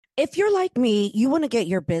If you're like me, you want to get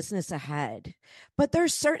your business ahead, but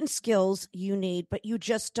there's certain skills you need, but you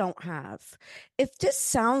just don't have. If this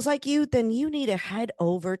sounds like you, then you need to head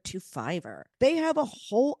over to Fiverr. They have a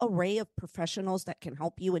whole array of professionals that can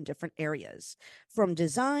help you in different areas, from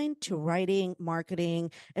design to writing,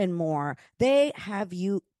 marketing, and more. They have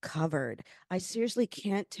you covered. I seriously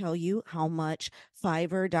can't tell you how much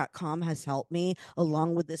Fiverr.com has helped me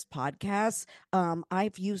along with this podcast.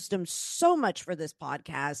 I've used them so much for this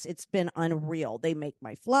podcast. It's been unreal. They make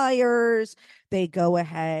my flyers. They go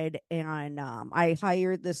ahead and I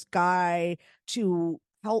hired this guy to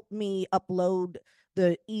help me upload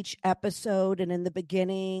the each episode, and in the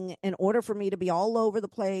beginning, in order for me to be all over the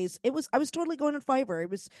place, I was totally going on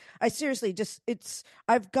Fiverr. I seriously just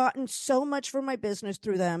I've gotten so much for my business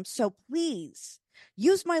through them. So please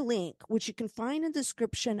use my link, which you can find in the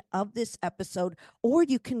description of this episode, or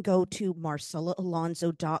you can go to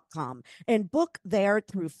marcelaalonso.com and book there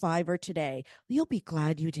through Fiverr today. You'll be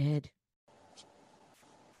glad you did.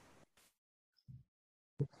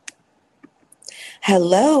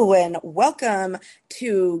 Hello and welcome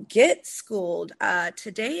to Get Schooled.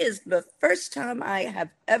 Today is the first time I have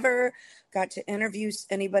ever got to interview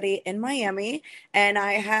anybody in Miami, and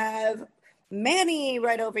I have Manny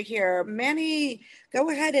right over here. Manny,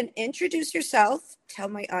 go ahead and introduce yourself. Tell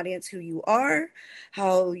my audience who you are,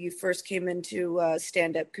 how you first came into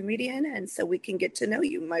stand-up comedian, and so we can get to know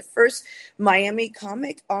you. My first Miami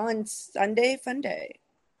comic on Sunday Funday.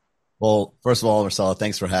 Well, first of all, Marcella,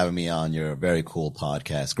 thanks for having me on your very cool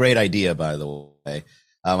podcast. Great idea, by the way.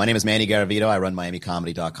 My name is Manny Garavito. I run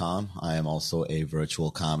MiamiComedy.com. I am also a virtual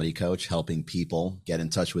comedy coach, helping people get in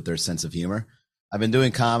touch with their sense of humor. I've been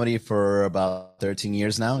doing comedy for about 13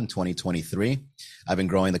 years now. In 2023, I've been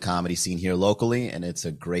growing the comedy scene here locally, and it's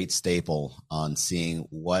a great staple on seeing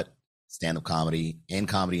what stand-up comedy and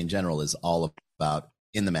comedy in general is all about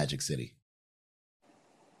in the Magic City.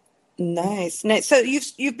 Nice. So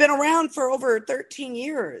you've been around for over 13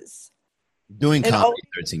 years. Doing comedy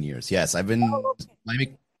 13 years. Yes, I've been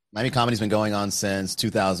Miami comedy's been going on since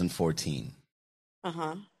 2014.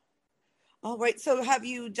 Uh-huh. All right. So have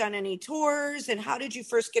you done any tours, and how did you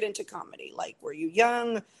first get into comedy? Like, were you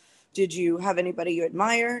young? Did you have anybody you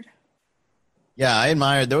admired? Yeah, I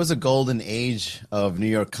admired. There was a golden age of New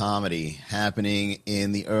York comedy happening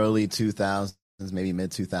in the early 2000s. Maybe mid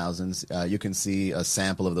 2000s. You can see a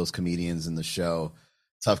sample of those comedians in the show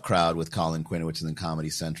Tough Crowd with Colin Quinn, which is in Comedy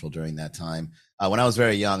Central during that time. When I was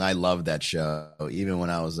very young, I loved that show, even when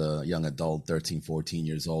I was a young adult, 13, 14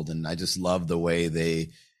 years old. And I just loved the way they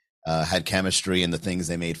had chemistry and the things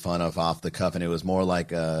they made fun of off the cuff. And it was more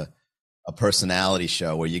like a personality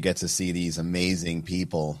show where you get to see these amazing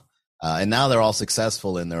people. And now they're all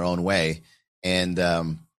successful in their own way.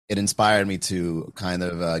 And it inspired me to kind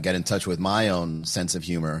of get in touch with my own sense of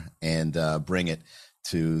humor and bring it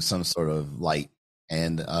to some sort of light.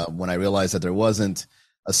 And when I realized that there wasn't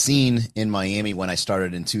a scene in Miami when I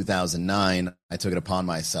started in 2009, I took it upon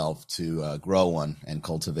myself to grow one and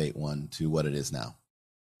cultivate one to what it is now.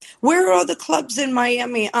 Where are the clubs in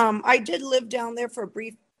Miami? I did live down there for a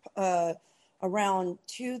brief around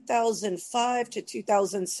 2005 to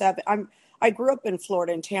 2007. I grew up in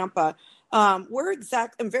Florida, in Tampa. I'm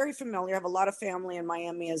very familiar. I have a lot of family in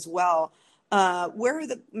Miami as well. Where are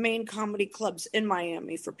the main comedy clubs in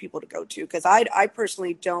Miami for people to go to? Because I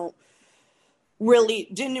personally didn't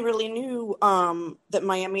really knew that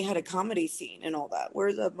Miami had a comedy scene and all that. Where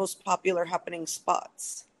are the most popular happening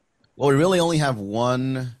spots? Well, we really only have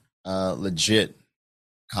one legit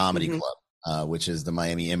comedy club, which is the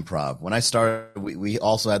Miami Improv. When I started, we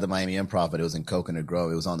also had the Miami Improv, but it was in Coconut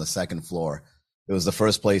Grove. It was on the second floor. It was the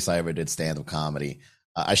first place I ever did stand-up comedy.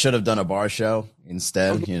 I should have done a bar show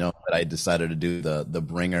instead, but I decided to do the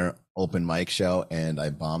Bringer open mic show, and I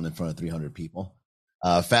bombed in front of 300 people.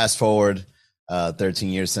 Fast forward 13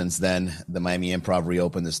 years since then, the Miami Improv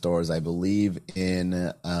reopened its doors, I believe, in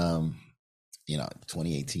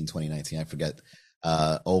 2018, 2019, I forget,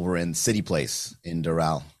 over in City Place in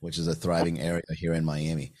Doral, which is a thriving area here in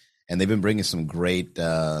Miami. And they've been bringing some great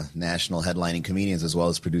national headlining comedians, as well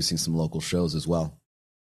as producing some local shows as well.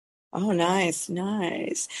 Oh, nice.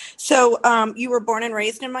 So you were born and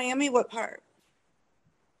raised in Miami? What part?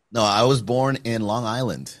 No, I was born in Long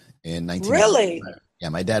Island in 1995. Really? Yeah,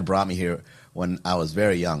 my dad brought me here when I was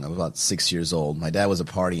very young. I was about 6 years old. My dad was a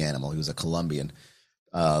party animal. He was a Colombian.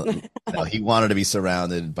 He wanted to be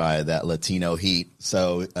surrounded by that Latino heat.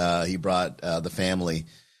 So he brought the family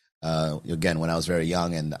again when I was very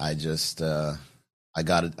young, and I just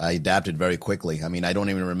I adapted very quickly. I mean, I don't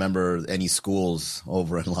even remember any schools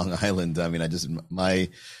over in Long Island. I mean,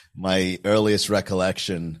 my earliest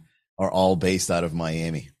recollection are all based out of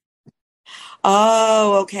Miami.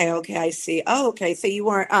 Oh, okay, okay, I see. Oh, okay. So you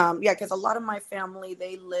weren't yeah, because a lot of my family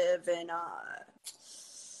they live in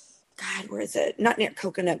God, where is it? Not near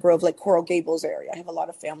Coconut Grove, like Coral Gables area. I have a lot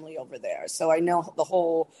of family over there. So I know the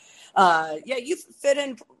whole yeah, you fit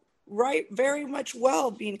in right very much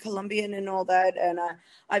well being Colombian and all that. And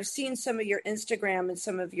I've seen some of your Instagram and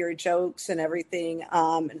some of your jokes and everything.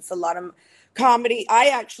 And it's a lot of comedy. I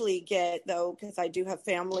actually get though, because I do have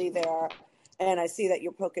family there and I see that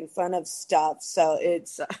you're poking fun of stuff. So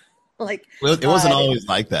it's like Well, it wasn't uh always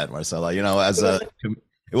like that, Marcella. You know,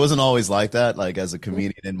 it wasn't always like that. Like as a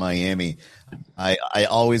comedian in Miami, I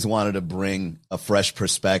always wanted to bring a fresh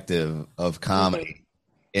perspective of mhm. comedy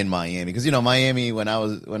in Miami because you know Miami when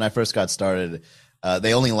I first got started,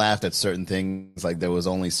 they only laughed at certain things. Like there was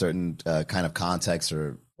only certain kind of context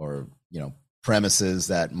or you know premises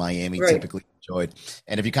that Miami Right. typically enjoyed,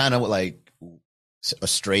 and if you kind of like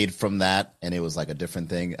strayed from that and it was like a different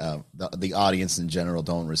thing, the audience in general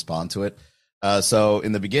don't respond to it. So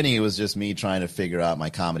in the beginning, it was just me trying to figure out my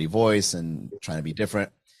comedy voice and trying to be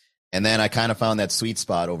different. And then I kind of found that sweet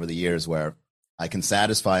spot over the years where I can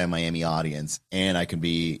satisfy a Miami audience and I can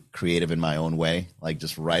be creative in my own way, like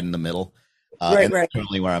just right in the middle. Right, And that's right.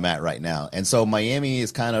 currently where I'm at right now. And so Miami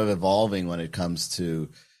is kind of evolving when it comes to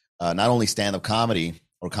not only stand-up comedy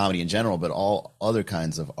or comedy in general, but all other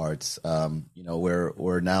kinds of arts. You know,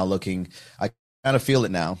 we're now looking. I kind of feel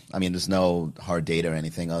it now. I mean, there's no hard data or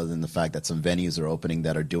anything other than the fact that some venues are opening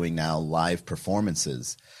that are doing now live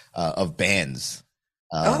performances of bands.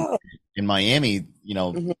 Um, Oh. in Miami, you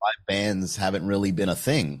know, Mhm. live bands haven't really been a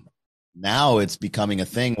thing. Now it's becoming a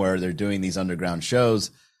thing where they're doing these underground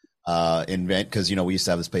shows in because you know we used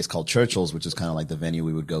to have this place called Churchill's, which is kind of like the venue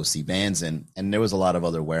we would go see bands in, and there was a lot of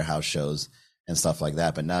other warehouse shows and stuff like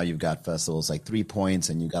that. But now you've got festivals like Three Points,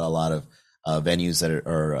 and you've got a lot of venues that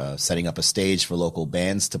are setting up a stage for local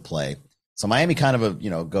bands to play. So Miami kind of you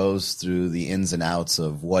know goes through the ins and outs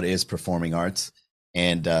of what is performing arts,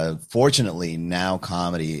 and fortunately now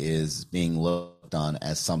comedy is being looked on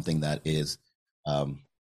as something that is um,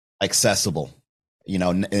 accessible. You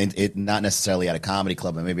know, it not necessarily at a comedy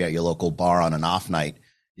club, but maybe at your local bar on an off night,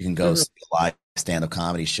 you can go Mhm. see a live stand-up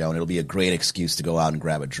comedy show, and it'll be a great excuse to go out and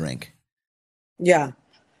grab a drink. Yeah.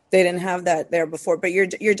 They didn't have that there before, but you're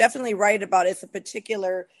definitely right about it's a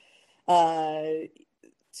uh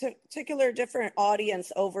particular different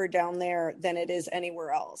audience over down there than it is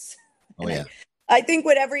anywhere else. Oh And yeah, I think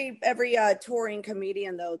with every touring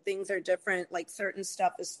comedian though, things are different. Like certain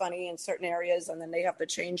stuff is funny in certain areas, and then they have to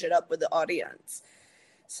change it up with the audience.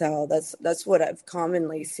 So that's what I've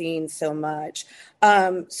commonly seen so much.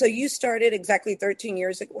 So you started exactly 13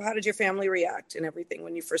 years ago. How did your family react and everything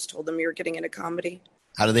when you first told them you were getting into comedy?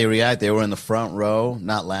 how do they react? They were in the front row,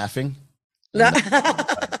 not laughing, No,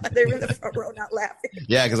 and they were in the front row, not laughing.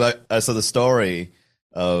 yeah, because I so the story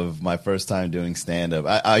of my first time doing stand-up,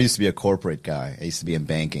 I used to be a corporate guy. I used to be in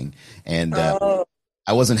banking, and Oh,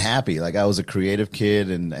 I wasn't happy. Like I was a creative kid,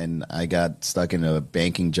 and I got stuck in a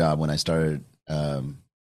banking job when I started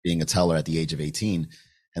being a teller at the age of 18,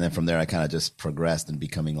 and then from there I kind of just progressed and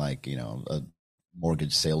becoming like you know a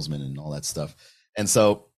mortgage salesman and all that stuff. And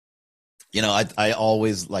so you know I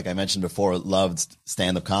always like I mentioned before loved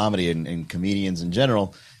stand up comedy and comedians in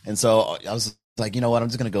general, and so I was like you know what I'm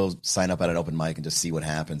just gonna go sign up at an open mic and just see what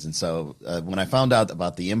happens. And so when I found out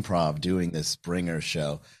about the Improv doing this bringer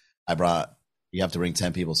show, I brought you have to bring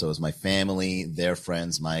 10 people. So it was my family, their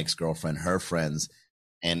friends, my ex-girlfriend, her friends,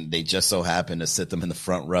 and they just so happened to sit them in the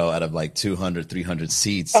front row out of like 200, 300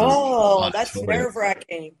 seats in the oh, that's auditorium.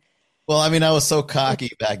 nerve-wracking. Well, I mean, I was so cocky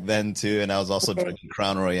back then too, and I was also drinking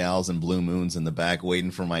Crown Royales and Blue Moons in the back,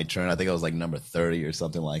 waiting for my turn. I think I was like number 30 or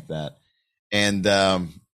something like that. And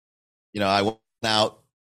you know, I went out,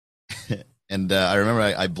 and I remember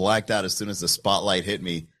I blacked out as soon as the spotlight hit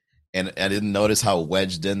me, and I didn't notice how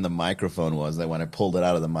wedged in the microphone was. That when I pulled it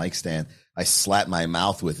out of the mic stand, I slapped my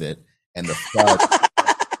mouth with it, and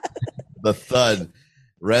the thud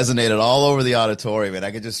resonated all over the auditorium, and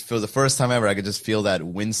I could just feel the first time ever. I could just feel that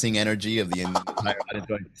wincing energy of the entire audience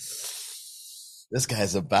going, "This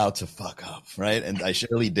guy's about to fuck up," right? And I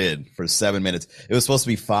surely did for 7 minutes. It was supposed to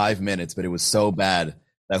be 5 minutes, but it was so bad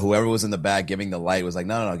that whoever was in the back giving the light was like,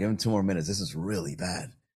 "No, no, no, give him 2 more minutes. This is really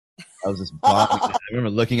bad." I was just bombing. I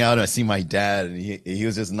remember looking out and I see my dad, and he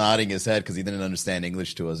was just nodding his head because he didn't understand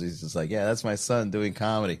English to us. He's just like, "Yeah, that's my son doing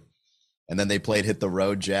comedy." And then they played "Hit the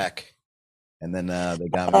Road, Jack." And then they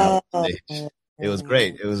got me on Oh, stage. It was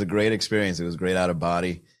great. It was a great experience. It was great out of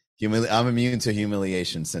body. I'm immune to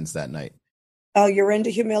humiliation since that night. oh, you're into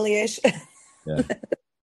humiliation. Yeah.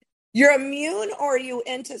 You're immune, or are you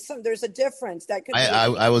into some? There's a difference that could be.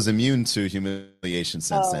 I was immune to humiliation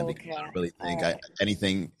since then Oh, because I don't okay. really All think right.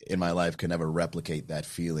 anything in my life could never replicate that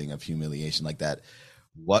feeling of humiliation like that.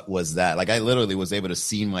 What was that? Like I literally was able to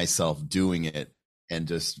see myself doing it and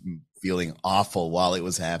just feeling awful while it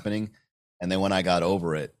was happening. And then when I got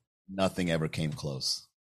over it, nothing ever came close.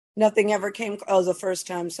 Nothing ever came. Oh, the first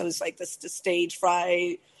time. So it's like this the stage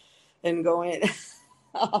fright and going.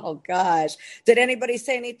 Oh gosh. Did anybody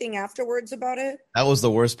say anything afterwards about it? That was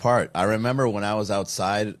the worst part. I remember when I was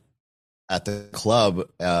outside at the club,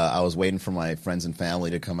 I was waiting for my friends and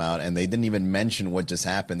family to come out, and they didn't even mention what just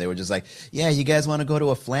happened. They were just like, "Yeah, you guys want to go to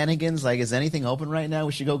a Flanagan's? Like, is anything open right now?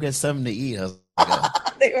 We should go get something to eat." I was like,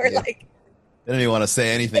 They were they like, didn't even want to say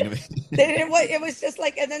anything to me. they didn't what it was just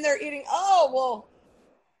like, and then they're eating. Oh, well,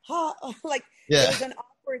 huh, like it Yeah, was an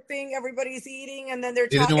awkward thing. Everybody's eating, and then they're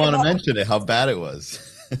they didn't talking want to about, mention it, how bad it was.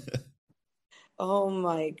 oh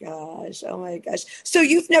my gosh. Oh my gosh. So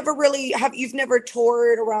you've never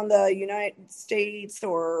toured around the United States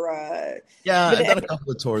or Yeah, but I've done a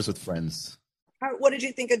couple of tours with friends. what did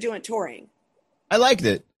you think of doing touring? I liked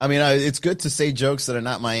it. I mean, it's good to say jokes that are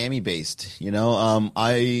not Miami based.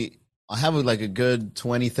 I have like a good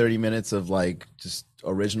 20, 30 minutes of like just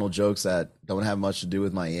original jokes that don't have much to do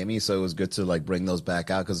with Miami. So it was good to like bring those back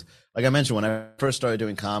out. Cause like I mentioned, when I first started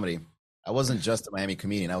doing comedy, I wasn't just a Miami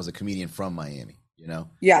comedian. I was a comedian from Miami, you know?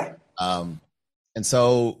 Yeah. Um, and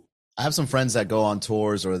so I have some friends that go on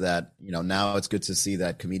tours or that, now it's good to see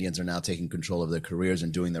that comedians are now taking control of their careers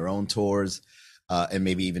and doing their own tours, and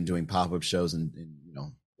maybe even doing pop-up shows in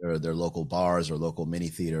their local bars or local mini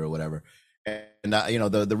theater or whatever. And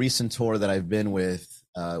the recent tour that I've been with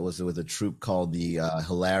was with a troupe called the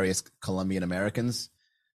Hilarious Colombian Americans,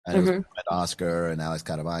 and it was Hmm. Ed Oscar and Alex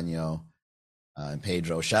Caravagno and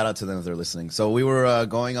Pedro. Shout out to them if they're listening. So we were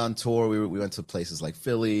going on tour. We went to places like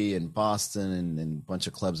Philly and Boston and a bunch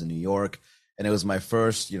of clubs in New York, and it was my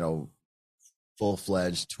first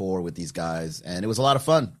full-fledged tour with these guys, and it was a lot of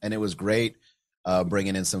fun, and it was great.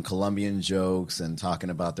 Bringing in some Colombian jokes and talking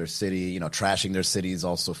about their city, trashing their city is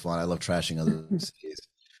also fun. I love trashing other cities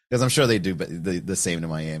because I'm sure they do the same to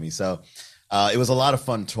Miami. So it was a lot of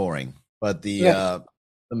fun touring. But Yeah.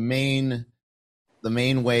 the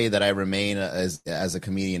main way that I remain as a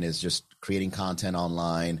comedian is just creating content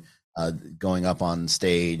online, going up on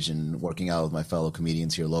stage and working out with my fellow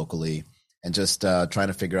comedians here locally, and just trying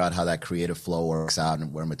to figure out how that creative flow works out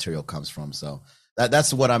and where material comes from. So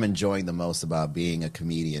that's what I'm enjoying the most about being a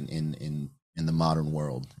comedian in the modern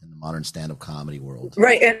world, in the modern stand-up comedy world.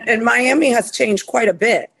 Right. And Miami has changed quite a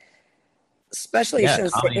bit, especially Yeah,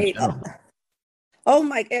 since comedy in the general. oh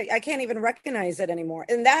my, I can't even recognize it anymore.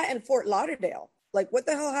 And that in Fort Lauderdale, like what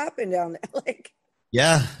the hell happened down there? Like,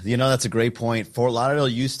 Yeah, that's a great point. Fort Lauderdale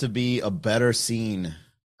used to be a better scene.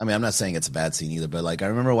 I mean, I'm not saying it's a bad scene either, but like I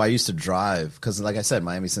remember when I used to drive because, like I said,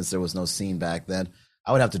 Miami, since there was no scene back then,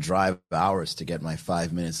 I would have to drive hours to get my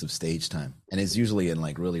 5 minutes of stage time, and it's usually in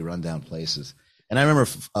like really rundown places. And I remember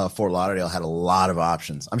Fort Lauderdale had a lot of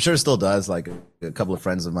options. I'm sure it still does. Like a couple of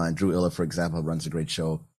friends of mine, Drew Illa, for example, runs a great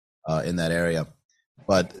show in that area.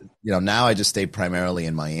 But now I just stay primarily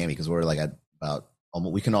in Miami because we're like at about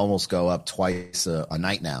we can almost go up twice a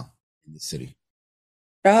night now in the city.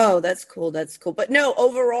 oh, that's cool. That's cool. But no,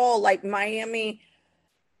 overall, like Miami,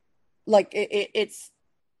 like it's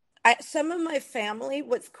some of my family,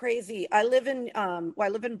 what's crazy, I live in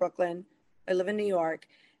Brooklyn, I live in New York,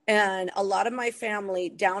 and a lot of my family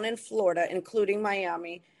down in Florida, including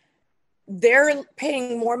Miami, they're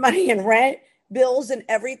paying more money in rent, bills, and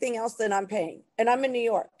everything else than I'm paying. And I'm in New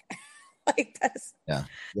York. Like Yeah, yeah.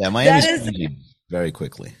 that Miami's is changing very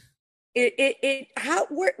quickly. how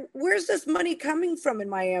where's this money coming from in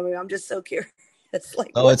Miami? I'm just so curious. It's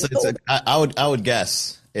like Oh, what I would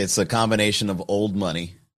guess it's a combination of old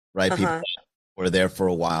money, right? People uh-huh. were there for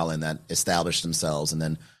a while and that established themselves, and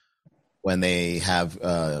then when they have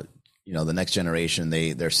the next generation,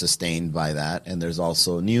 they're sustained by that. And there's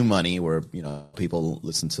also new money where people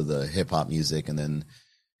listen to the hip hop music and then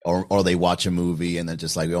or they watch a movie and then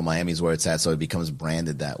just like, oh, Miami's where it's at, so it becomes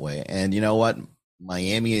branded that way. And you know what,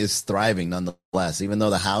 Miami is thriving nonetheless, even though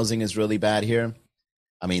the housing is really bad here.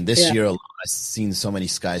 I mean, this Yeah. year alone, I've seen so many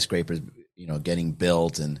skyscrapers getting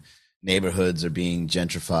built, and neighborhoods are being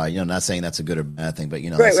gentrified. Not saying that's a good or bad thing, but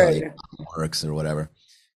Right, that's how right, the yeah. economy works or whatever.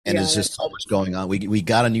 And Yeah, there's just that's so much going on. We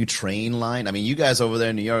got a new train line. I mean, you guys over there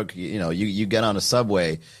in New York, you get on a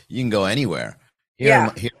subway, you can go anywhere.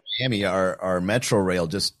 yeah. Here in Miami, our metro rail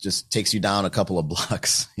just takes you down a couple of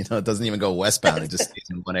blocks. It doesn't even go westbound. It just stays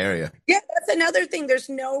in one area. Yeah, that's another thing. There's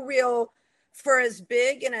no real for as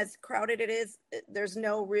big and as crowded it is, there's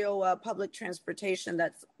no real public transportation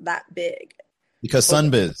that's that big. Because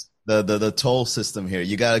Sunbiz, the toll system here,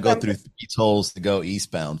 you got to go through 3 tolls to go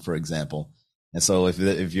eastbound, for example. And so if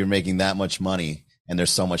you're making that much money and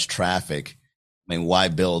there's so much traffic, I mean, why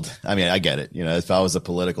build? I mean, I get it. You know, if I was a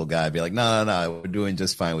political guy, I'd be like, no, we're doing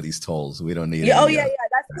just fine with these tolls. We don't need. Yeah, yeah.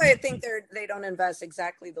 That's why I think they don't invest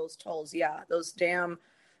exactly those tolls. Yeah, those damn.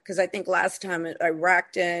 Because I think last time I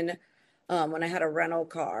racked in when I had a rental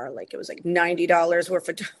car, like it was like $90 worth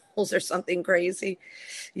of tolls or something crazy.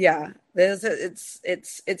 Yeah,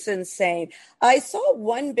 it's insane. I saw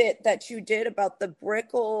one bit that you did about the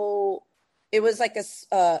Brickell. It was like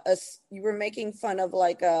you were making fun of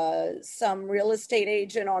like some real estate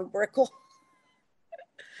agent on Brickell.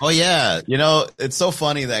 Oh yeah, you know, it's so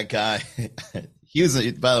funny, that guy.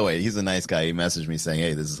 By the way, he's a nice guy. He messaged me saying,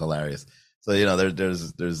 "Hey, this is hilarious." So you know,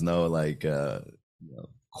 there's no like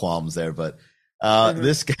qualms there. But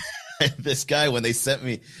this guy, when they sent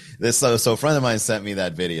me this, so a friend of mine sent me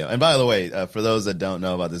that video. And by the way, for those that don't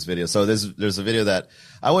know about this video, so there's a video that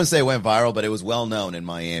I wouldn't say went viral, but it was well known in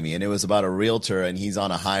Miami, and it was about a realtor, and he's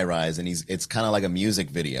on a high rise, and it's kind of like a music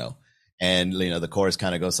video. And, you know, the chorus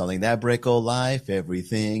kind of goes something, that Brickell life,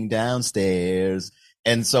 everything downstairs.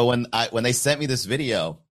 And so when they sent me this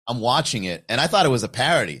video, I'm watching it and I thought it was a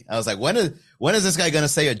parody. I was like, when is this guy going to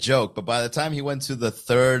say a joke? But by the time he went to the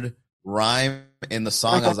third rhyme in the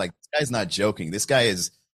song, I was like, this guy's not joking. This guy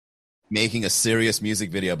is making a serious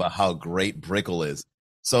music video about how great Brickell is.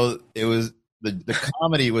 So it was, the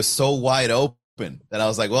comedy was so wide open that I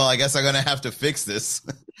was like, well, I guess I'm going to have to fix this.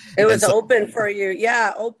 It was open for you.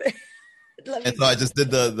 Yeah, open. And so I just did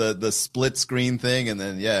the split screen thing, and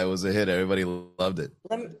then it was a hit. Everybody loved it.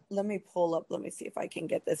 Let me pull up. Let me see if I can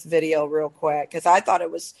get this video real quick, because I thought it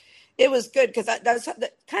was good, because that's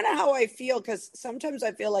kind of how I feel. Because sometimes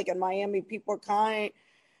I feel like in Miami people are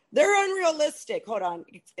they're unrealistic. Hold on,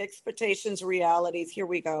 expectations, realities. Here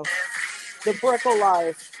we go. The Brickell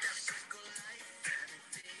life.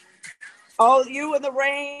 Oh, you in the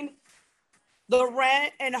rain. The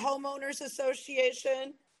rent and homeowners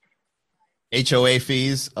association. HOA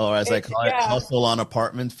fees, or as I call it, hustle on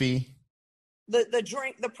apartment fee.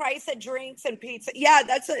 The price of drinks and pizza. Yeah,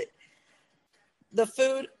 that's it. The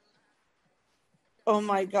food. Oh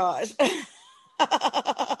my gosh.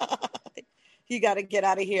 You got to get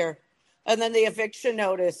out of here. And then the eviction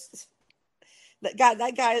notice. That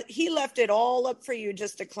guy, he left it all up for you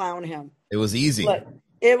just to clown him. It was easy. But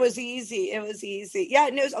it was easy. Yeah,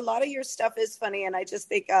 a lot of your stuff is funny, and I just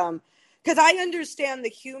think because I understand the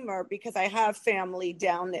humor, because I have family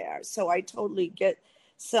down there. So I totally get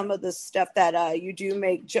some of the stuff that you do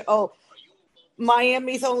make.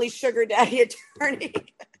 Miami's only sugar daddy attorney.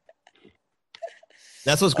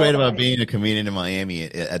 That's what's great about being a comedian in Miami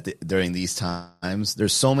during these times.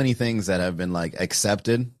 There's so many things that have been like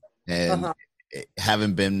accepted and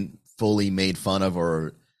haven't been fully made fun of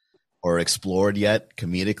or explored yet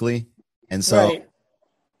comedically. And so... Right.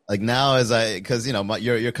 Like now, because you know,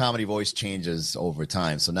 your comedy voice changes over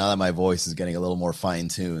time. So now that my voice is getting a little more fine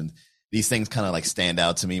tuned, these things kind of like stand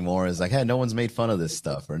out to me more as like, hey, no one's made fun of this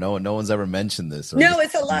stuff, or no one's ever mentioned this. No,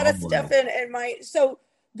 it's a lot of stuff in my. So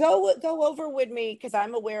go over with me, because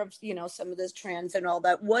I'm aware of some of those trends and all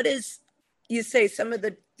that. What is, you say, some of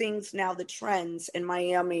the things now, the trends in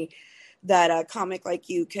Miami that a comic like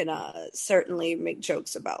you can certainly make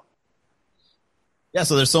jokes about? Yeah,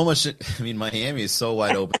 so there's so much. I mean, Miami is so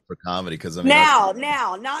wide open for comedy, because I mean, now,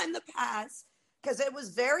 not in the past, because it was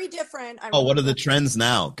very different. What are the trends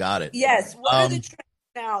now? Got it. Yes, what are the trends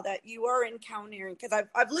now that you are encountering? Because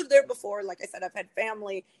I've lived there before. Like I said, I've had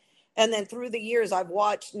family, and then through the years I've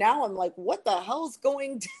watched. Now I'm like, what the hell's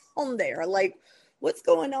going down there? Like, what's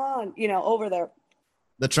going on? Over there.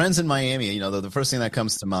 The trends in Miami. The first thing that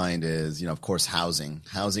comes to mind is, of course, housing.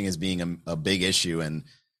 Housing is being a big issue, and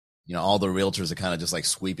all the realtors are kind of just like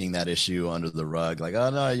sweeping that issue under the rug. Like, oh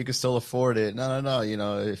no, you can still afford it. No.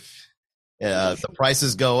 If the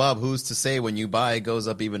prices go up, who's to say when you buy it goes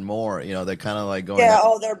up even more? They're kind of like going. Yeah.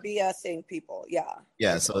 They're BSing people. Yeah.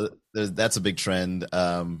 Yeah. So that's a big trend.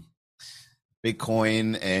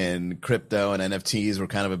 Bitcoin and crypto and NFTs were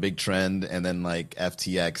kind of a big trend. And then like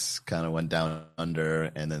FTX kind of went down under.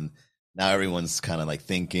 And then now everyone's kind of like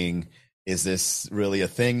thinking, is this really a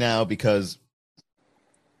thing now? Because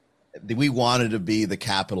we wanted to be the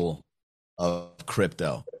capital of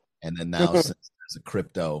crypto, and then now since there's a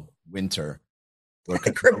crypto winter, we're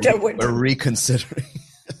reconsidering.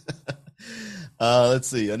 Let's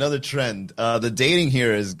see, another trend. The dating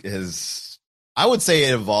here is I would say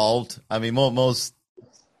it evolved. I mean, most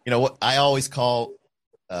what I always call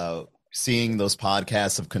seeing those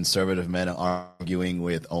podcasts of conservative men arguing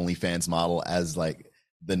with OnlyFans model as like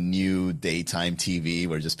the new daytime TV,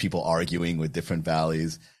 where just people arguing with different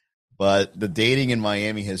values. But the dating in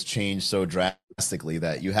Miami has changed so drastically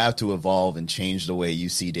that you have to evolve and change the way you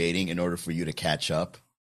see dating in order for you to catch up.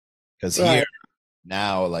 Because here Right.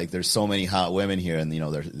 now, like, there's so many hot women here, and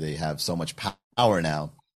they have so much power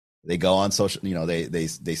now. They go on social, they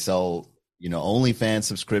sell, OnlyFans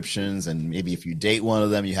subscriptions, and maybe if you date one of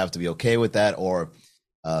them, you have to be okay with that, or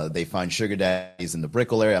they find sugar daddies in the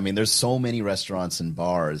Brickell area. I mean, there's so many restaurants and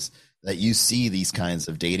bars that you see these kinds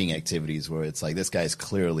of dating activities where it's like this guy's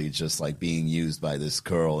clearly just like being used by this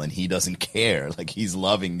girl, and he doesn't care, like he's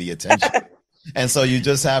loving the attention. And so you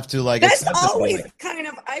just have to like That's accept always it. kind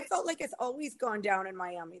of, I felt like it's always gone down in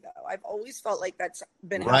Miami, though. I've always felt like that's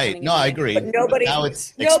been Right. happening No, in I Miami, agree. but But now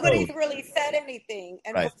it's nobody's exposed. really said anything.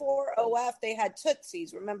 And Right. before OF, they had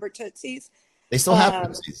Tootsies. Remember Tootsies? They still have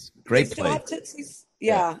Um, Tootsies. they Great still place. have Tootsies.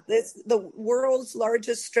 Yeah. Yeah, it's the world's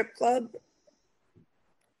largest strip club.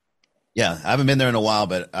 Yeah. I haven't been there in a while,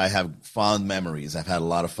 but I have fond memories. I've had a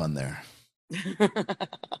lot of fun there.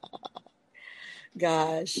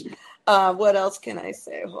 Gosh, what else can I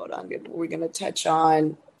say? Hold on, we're gonna touch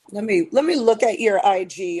on. Let me look at your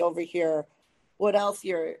IG over here. What else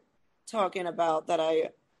you're talking about that I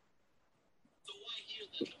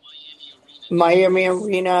Miami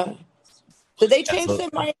Arena? Did they Yeah, change so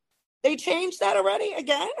the They changed that already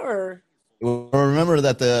again, or remember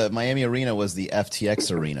that the Miami Arena was the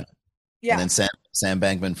FTX Arena. And yeah? then Sam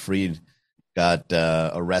Bankman-Fried got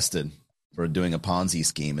arrested for doing a Ponzi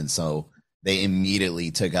scheme. And so they immediately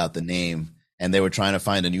took out the name, and they were trying to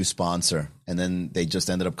find a new sponsor. And then they just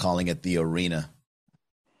ended up calling it the Arena.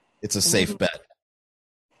 It's a safe bet.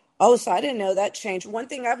 Oh, so I didn't know that changed. One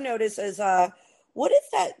thing I've noticed is what is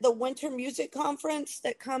that? The Winter Music Conference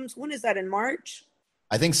that comes. When is that, in March?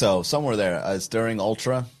 I think so. Somewhere there. It's during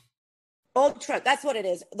Ultra. Ultra, that's what it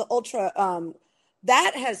is. The Ultra,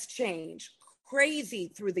 that has changed crazy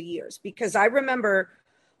through the years, because I remember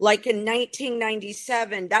like in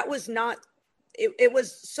 1997, that was not, it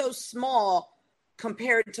was so small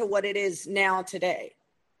compared to what it is now today.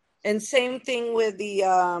 And same thing with the,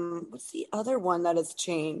 what's the other one that has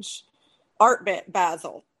changed?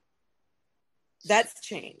 Basel. That's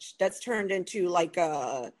changed. That's turned into like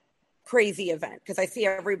a crazy event, because I see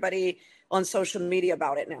everybody on social media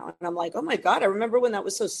about it now. And I'm like, oh my God, I remember when that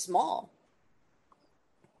was so small.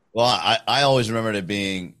 Well, I always remembered it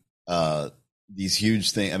being these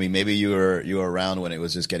huge things. I mean, maybe you were around when it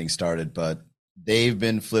was just getting started, but they've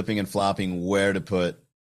been flipping and flopping where to put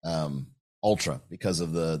Ultra because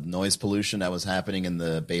of the noise pollution that was happening in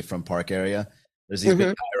the Bayfront Park area. There's these big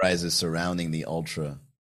high rises surrounding the Ultra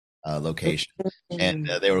location, and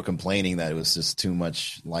they were complaining that it was just too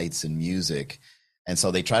much lights and music. And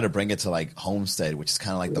so they try to bring it to like Homestead, which is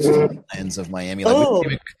kind of like the farmlands of Miami.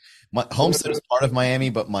 Like Homestead is part of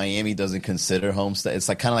Miami, but Miami doesn't consider Homestead. It's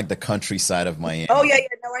like kind of like the countryside of Miami. Oh yeah,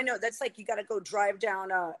 no, I know. That's like you got to go drive down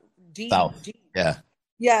South. deep.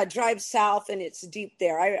 Yeah, Drive south, and it's deep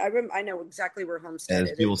there. I know exactly where Homestead and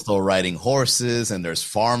there's is. people still riding horses, and there's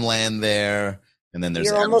farmland there, and then there's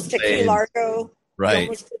You're almost to Key Largo, right? You're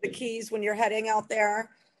almost to the Keys when you're heading out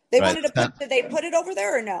there. They wanted to put. Did they put it over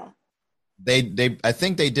there or no? They I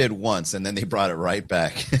think they did once, and then they brought it right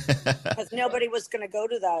back. Because nobody was going to go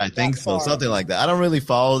to that. I think so, something like that. I don't really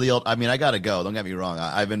follow the old. I mean, I got to go. Don't get me wrong.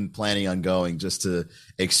 I've been planning on going just to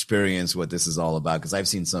experience what this is all about, because I've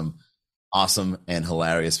seen some awesome and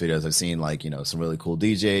hilarious videos. I've seen some really cool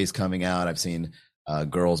DJs coming out. I've seen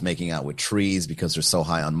girls making out with trees because they're so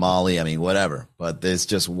high on Molly. I mean, whatever. But there's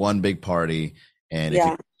just one big party, and if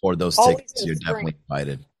you afford those tickets, you're definitely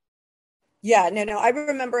invited. Yeah, no. I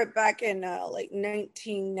remember it back in like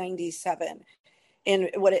 1997. And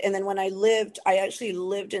then when I actually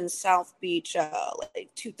lived in South Beach, like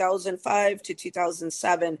 2005 to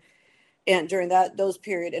 2007. And during those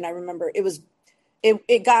period, and I remember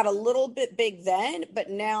it got a little bit big then, but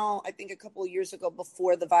now I think a couple of years ago,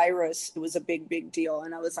 before the virus, it was a big deal.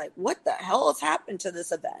 And I was like, what the hell has happened to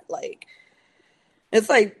this event? Like, it's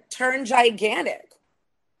like turned gigantic.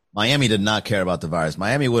 Miami did not care about the virus.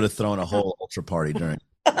 Miami would have thrown a whole ultra party during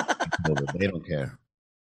COVID. They don't care.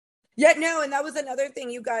 Yeah, no, and that was another thing.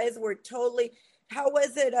 You guys were totally. How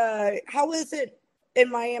was it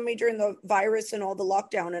in Miami during the virus and all the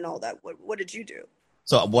lockdown and all that? What did you do?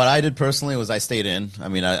 So what I did personally was I stayed in. I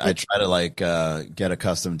mean, I try to get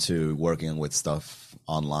accustomed to working with stuff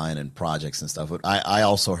online and projects and stuff. But I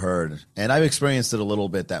also heard, and I've experienced it a little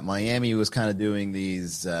bit, that Miami was kind of doing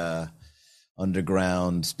these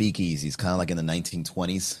underground speakeasies, kind of like in the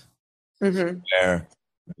 1920s, where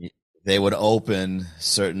they would open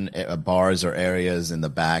certain bars or areas in the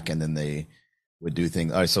back, and then they would do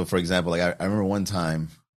things. All right, so for example, like I remember one time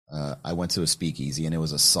I went to a speakeasy, and it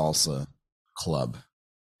was a salsa club.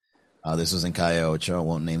 This was in Cayocho. I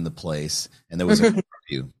won't name the place. And there was a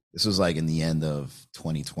curfew. This was like in the end of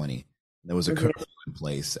 2020. There was a curfew in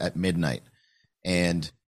place at midnight,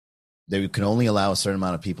 and they could only allow a certain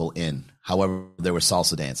amount of people in. However, there was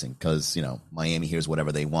salsa dancing because, Miami hears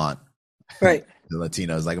whatever they want. Right. The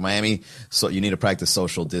Latinos, like, Miami, so you need to practice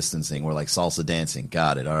social distancing. We're like, salsa dancing.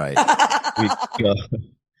 Got it. All right.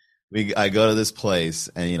 I go to this place,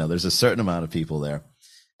 and, there's a certain amount of people there.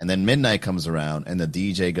 And then midnight comes around, and the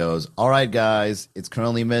DJ goes, all right, guys, it's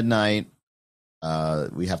currently midnight.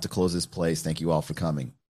 We have to close this place. Thank you all for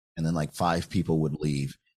coming. And then like 5 people would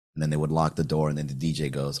leave, and then they would lock the door. And then the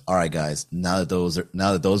DJ goes, all right, guys, now that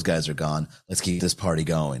those guys are gone, let's keep this party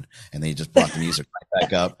going. And they just brought the music right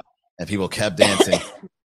back up, and people kept dancing.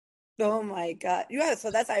 Oh my God. Yeah.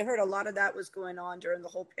 So I heard a lot of that was going on during the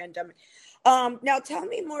whole pandemic. Now tell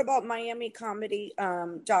me more about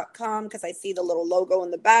miamicomedy.com, because I see the little logo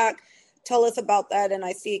in the back. Tell us about that. And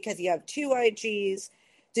I see, because you have 2 IGs.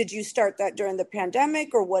 Did you start that during the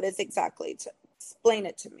pandemic, or what is exactly? Explain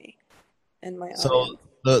it to me and my audience. So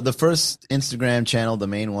the first Instagram channel, the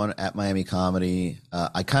main one, at Miami Comedy,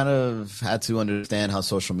 I kind of had to understand how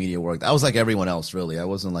social media worked. I was like everyone else, really. I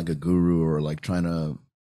wasn't like a guru or like trying to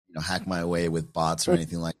hack my way with bots or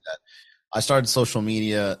anything like that. I started social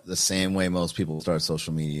media the same way most people start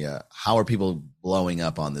social media. How are people blowing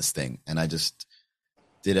up on this thing? And I just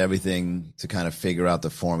did everything to kind of figure out the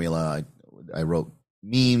formula. I wrote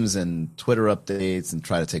memes and Twitter updates and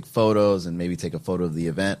try to take photos and maybe take a photo of the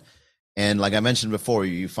event. And like I mentioned before,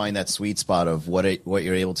 you find that sweet spot of what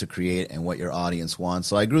you're able to create and what your audience wants.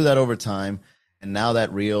 So I grew that over time. And now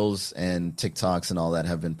that Reels and TikToks and all that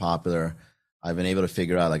have been popular, I've been able to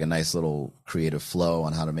figure out like a nice little creative flow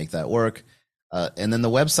on how to make that work. And then the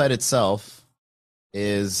website itself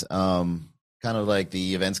is kind of like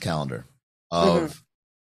the events calendar of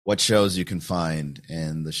what shows you can find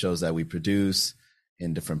and the shows that we produce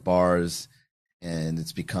in different bars. And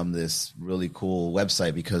it's become this really cool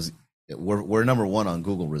website because we're number one on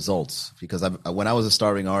Google results. Because when I was a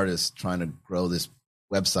starving artist trying to grow this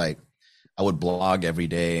website, I would blog every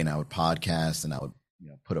day and I would podcast and I would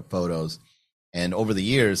put up photos. And over the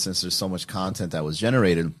years, since there's so much content that was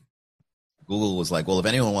generated, Google was like, well, if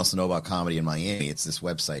anyone wants to know about comedy in Miami, it's this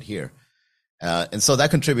website here. And so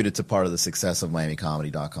that contributed to part of the success of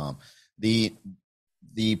miamicomedy.com. The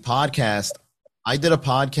podcast, I did a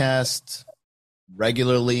podcast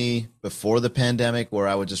regularly before the pandemic where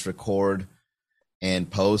I would just record and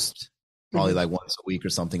post probably like once a week or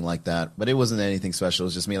something like that. But it wasn't anything special. It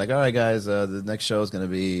was just me like, all right, guys, the next show is going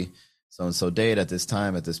to be so-and-so date at this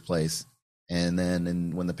time at this place. And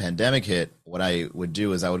then when the pandemic hit, what I would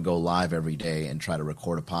do is I would go live every day and try to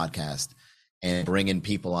record a podcast and bring in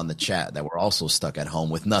people on the chat that were also stuck at home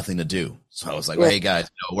with nothing to do. So I was like, hey, guys,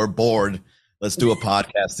 we're bored. Let's do a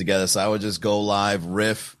podcast together. So I would just go live,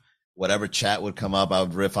 riff, whatever chat would come up, I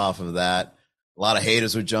would riff off of that. A lot of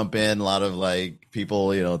haters would jump in. A lot of like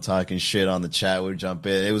people, talking shit on the chat would jump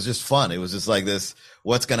in. It was just fun. It was just like this,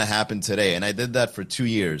 what's going to happen today? And I did that for 2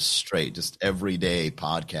 years straight, just every day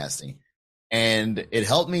podcasting. And it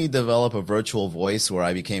helped me develop a virtual voice where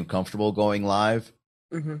I became comfortable going live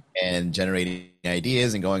and generating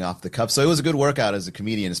ideas and going off the cuff. So it was a good workout as a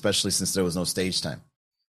comedian, especially since there was no stage time.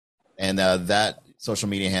 And that social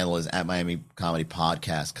media handle is at Miami Comedy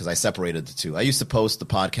Podcast because I separated the two. I used to post the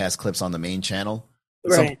podcast clips on the main channel.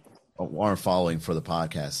 Right. Some weren't following for the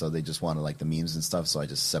podcast, so they just wanted like the memes and stuff. So I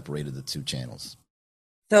just separated the two channels.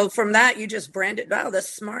 So from that, you just branded. Wow,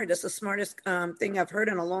 that's smart. That's the smartest thing I've heard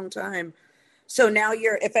in a long time. So now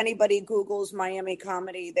if anybody Googles Miami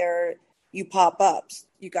Comedy, there you pop up.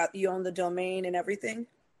 You own the domain and everything.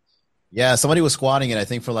 Yeah, somebody was squatting it, I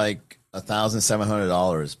think, for like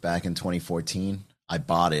 $1,700 back in 2014. I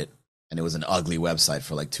bought it, and it was an ugly website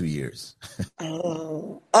for like 2 years.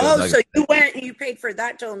 So you went and you paid for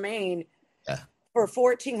that domain for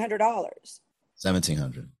 $1,400.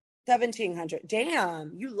 $1,700. $1,700.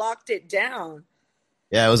 Damn, you locked it down.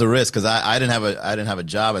 Yeah, it was a risk because I didn't have a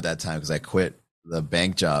job at that time because I quit the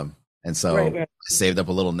bank job, and so I saved up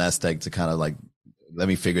a little nest egg to kind of like let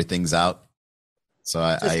me figure things out. So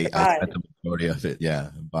I spent the majority of it,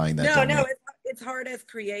 buying that. No, it's hard as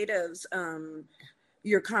creatives.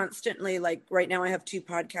 You're constantly like right now I have 2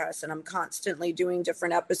 podcasts and I'm constantly doing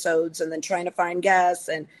different episodes and then trying to find guests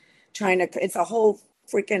and it's a whole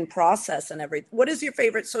freaking process and everything. What is your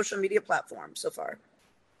favorite social media platform so far?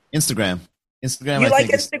 Instagram. You like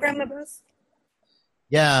Instagram the best?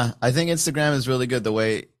 Yeah, I think Instagram is really good. The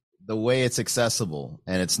the way it's accessible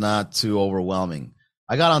and it's not too overwhelming.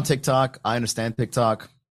 I got on TikTok. I understand TikTok,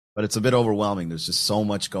 but it's a bit overwhelming. There's just so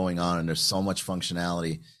much going on and there's so much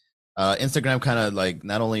functionality. Instagram kind of like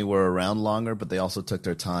not only were around longer, but they also took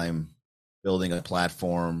their time building a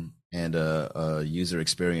platform and a user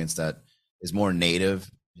experience that is more native,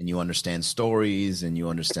 and you understand stories and you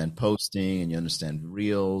understand posting and you understand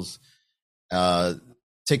reels.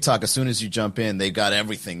 TikTok, as soon as you jump in, they've got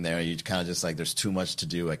everything there. You kind of just like, there's too much to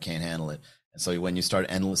do. I can't handle it. And so when you start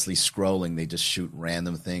endlessly scrolling, they just shoot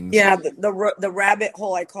random things. Yeah, the rabbit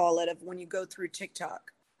hole, I call it, of when you go through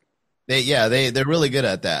TikTok. They're really good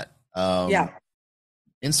at that. Yeah.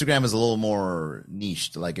 Instagram is a little more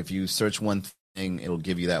niched. Like if you search one thing, it'll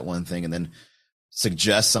give you that one thing and then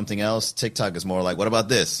suggest something else. TikTok is more like, what about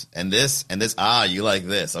this and this and this? Ah, you like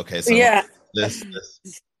this. Okay. So yeah. This.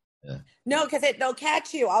 Yeah. No, because they'll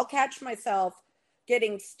catch you. I'll catch myself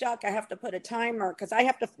getting stuck. I have to put a timer because I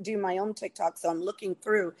have to do my own TikTok. So I'm looking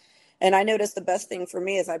through, and I notice the best thing for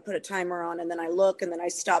me is I put a timer on, and then I look, and then I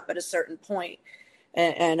stop at a certain point.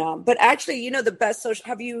 But actually, the best social.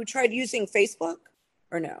 Have you tried using Facebook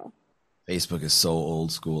or no? Facebook is so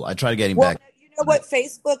old school. I tried getting back. You know what?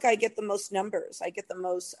 Facebook, I get the most numbers. I get the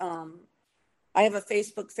most. I have a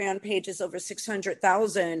Facebook fan page is over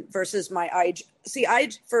 600,000 versus my IG. See,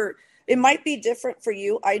 it might be different for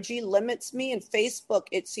you. IG limits me, and Facebook,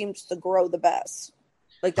 it seems to grow the best.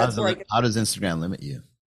 Like that's how does Instagram limit you?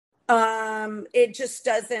 It just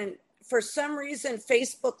doesn't. For some reason,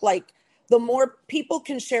 Facebook, like the more people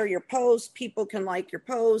can share your posts, people can like your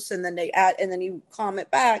posts, and then they add, and then you comment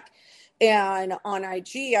back. And on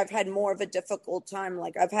IG, I've had more of a difficult time.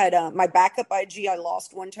 Like I've had my backup IG, I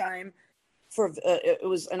lost one time.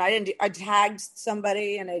 I tagged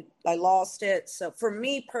somebody and I lost it. So for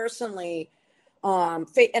me personally, and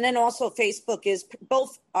then also Facebook is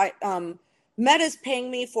both, Meta's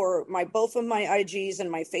paying me for both of my IGs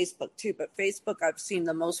and my Facebook too, but Facebook, I've seen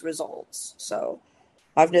the most results. So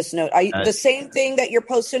I've just noticed the same thing that you're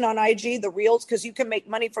posting on IG, the reels, because you can make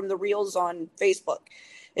money from the reels on Facebook.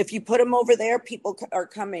 If you put them over there, people are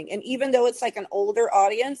coming. And even though it's like an older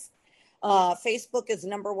audience, Facebook is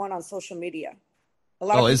number one on social media. A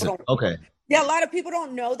lot of people don't. Okay. Yeah, a lot of people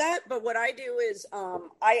don't know that. But what I do is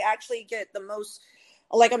I actually get the most,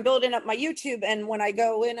 like I'm building up my YouTube. And when I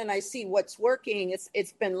go in and I see what's working,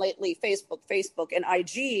 it's been lately Facebook and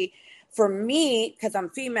IG. For me, because I'm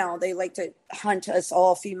female, they like to hunt us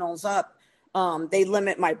all females up. They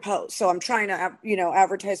limit my posts. So I'm trying to,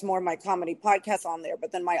 advertise more of my comedy podcast on there.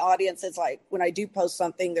 But then my audience is like, when I do post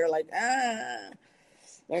something, they're like,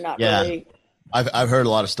 they're not really. I've heard a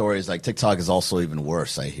lot of stories. Like TikTok is also even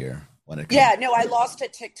worse, I hear. When it comes. Yeah, no, I lost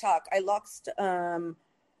at TikTok. I lost at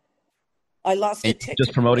TikTok.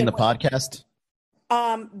 Just promoting the podcast?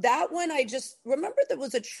 That one, I just remember there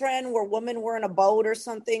was a trend where women were in a boat or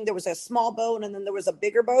something. There was a small boat and then there was a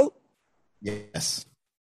bigger boat. Yes.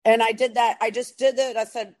 And I did that. I just did it. I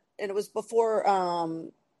said, and it was before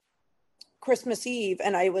Christmas Eve.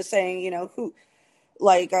 And I was saying,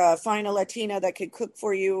 find a Latina that could cook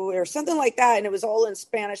for you or something like that. And it was all in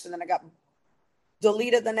Spanish. And then I got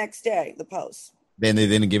deleted the next day, the post. Then they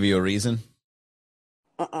didn't give you a reason?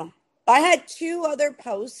 I had 2 other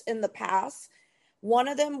posts in the past. One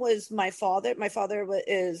of them was my father. My father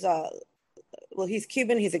is, he's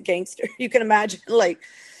Cuban. He's a gangster. You can imagine,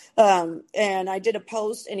 and I did a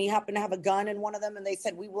post and he happened to have a gun in one of them. And they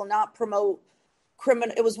said, we will not promote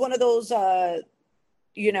criminal. It was one of those, I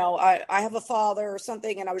have a father or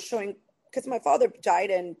something. And I was showing, because my father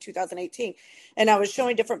died in 2018. And I was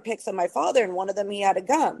showing different pics of my father. And one of them, he had a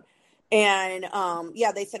gun. And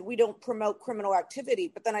they said, we don't promote criminal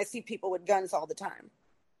activity. But then I see people with guns all the time.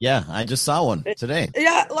 Yeah, I just saw one today.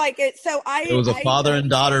 Yeah, like it. So it was a father and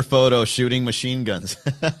daughter photo shooting machine guns.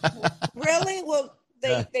 Really? Well,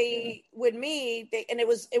 they with me, and it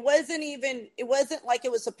wasn't like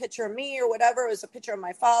it was a picture of me or whatever. It was a picture of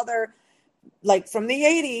my father, like from the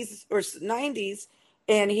 80s or 90s,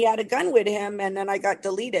 and he had a gun with him, and then I got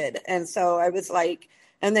deleted. And so I was like,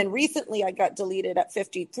 and then recently I got deleted at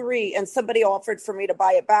 53, and somebody offered for me to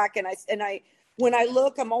buy it back, and I when I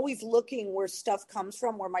look, I'm always looking where stuff comes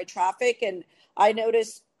from, where my traffic, and I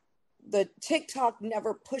notice the TikTok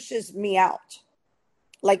never pushes me out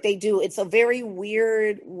like they do. It's a very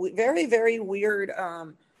weird, very, very weird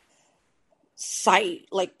site,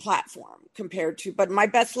 like platform compared to, but my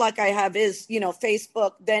best luck I have is,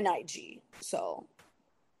 Facebook, then IG. So.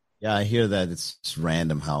 Yeah, I hear that it's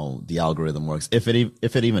random how the algorithm works. If it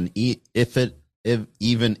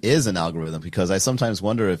even is an algorithm, because I sometimes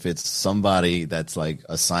wonder if it's somebody that's like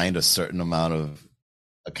assigned a certain amount of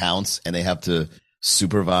accounts and they have to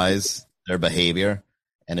supervise their behavior.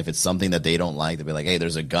 And if it's something that they don't like, they'll be like, hey,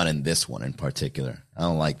 there's a gun in this one in particular. I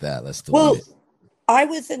don't like that. Let's delete Well, it. I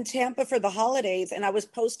was in Tampa for the holidays and I was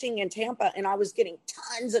posting in Tampa and I was getting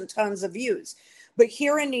tons and tons of views. But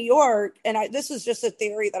here in New York, and this is just a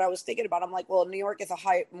theory that I was thinking about. I'm like, well, New York is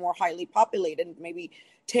more highly populated. Maybe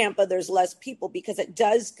Tampa, there's less people because it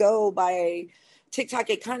does go by TikTok.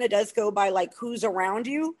 It kind of does go by like who's around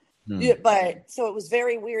you. Yeah, but so it was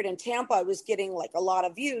very weird. In Tampa, I was getting like a lot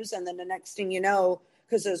of views. And then the next thing you know,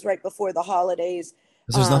 because it was right before the holidays.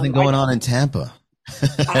 Because there's nothing going on in Tampa.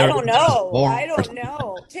 I don't know. I don't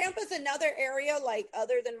know. Tampa's another area like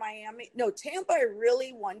other than Miami. No, Tampa, I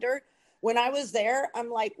really wonder. When I was there,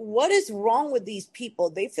 I'm like, what is wrong with these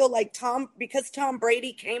people? They feel like because Tom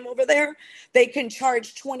Brady came over there, they can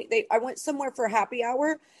charge 20. I went somewhere for happy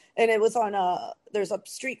hour and it was there's a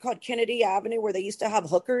street called Kennedy Avenue where they used to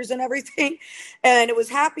have hookers and everything. And it was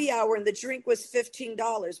happy hour and the drink was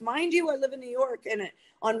 $15. Mind you, I live in New York and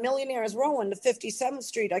on Millionaires Row on the 57th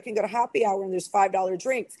Street, I can go to happy hour and there's $5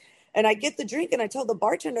 drinks. And I get the drink and I tell the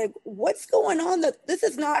bartender, what's going on? That this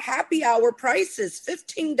is not happy hour prices.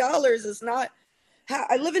 $15 is not.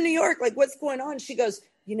 I live in New York. Like, what's going on? She goes,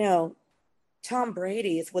 Tom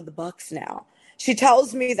Brady is with the Bucks now. She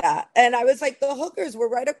tells me that. And I was like, the hookers were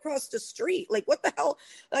right across the street. Like, what the hell?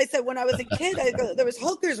 I said, when I was a kid, there was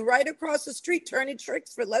hookers right across the street turning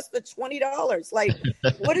tricks for less than $20. Like,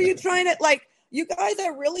 what are you trying to, like, you guys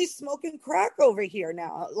are really smoking crack over here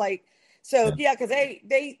now. Like, so, yeah, because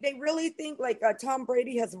they really think like Tom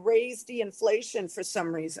Brady has raised the inflation for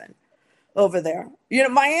some reason over there.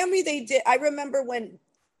 Miami, they did. I remember when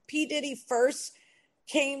P. Diddy first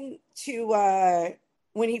came to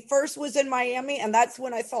when he first was in Miami. And that's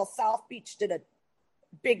when I saw South Beach did a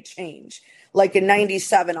big change, like in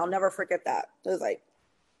 97. I'll never forget that. It was like,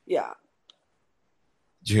 yeah.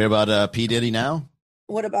 Did you hear about P. Diddy now?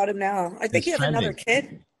 What about him now? I think he has another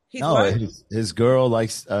kid. His girl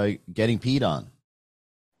likes getting peed on.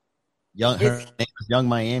 Her name was Young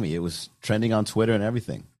Miami. It was trending on Twitter and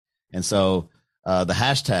everything. And so the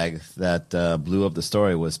hashtag that blew up the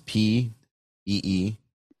story was PEE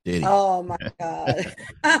Diddy. Oh my God.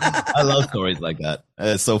 I love stories like that.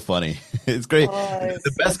 It's so funny. It's great.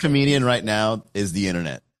 The best comedian right now is the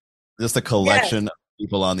internet. Just a collection of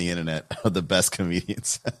people on the internet are the best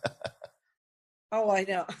comedians. Oh, I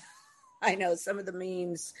know. I know some of the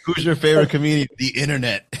memes. Who's your favorite comedian? The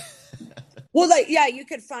internet. Well, you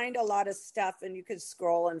could find a lot of stuff and you could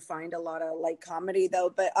scroll and find a lot of like comedy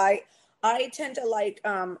though. But I tend to like,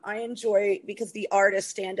 I enjoy because the art of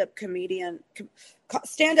stand-up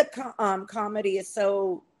comedy is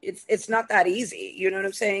so, it's not that easy. You know what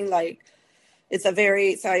I'm saying? Like so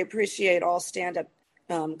I appreciate all stand-up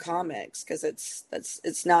comics because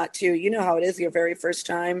it's not too, you know how it is your very first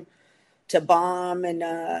time to bomb and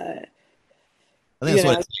I think that's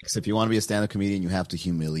what it takes. If you want to be a stand-up comedian, you have to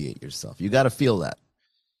humiliate yourself. You got to feel that.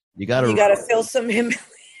 You got to feel some humiliation.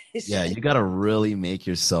 Yeah, you got to really make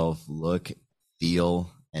yourself look,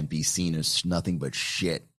 feel, and be seen as nothing but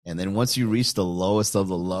shit. And then once you reach the lowest of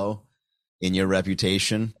the low in your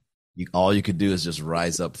reputation, all you could do is just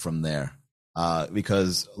rise up from there.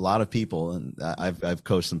 Because a lot of people, and I've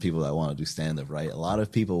coached some people that want to do stand-up, right? A lot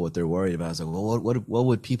of people, what they're worried about is like, well, what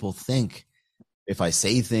would people think if I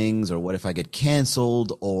say things, or what if I get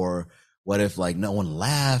canceled, or what if like no one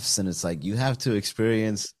laughs? And it's like, you have to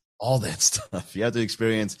experience all that stuff. You have to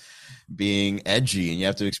experience being edgy, and you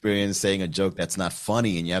have to experience saying a joke that's not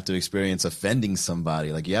funny, and you have to experience offending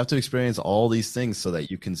somebody. Like you have to experience all these things so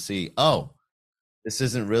that you can see, oh, this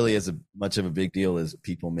isn't really as much of a big deal as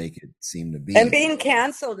people make it seem to be. And being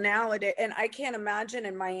canceled nowadays, and I can't imagine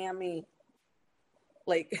in Miami,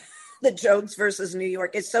 like the jokes versus New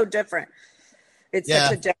York. It's so different. It's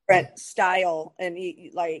such a different style, and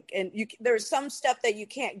there's some stuff that you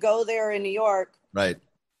can't go there in New York, right?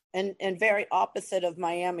 And very opposite of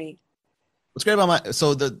Miami. What's great about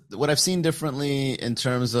what I've seen differently in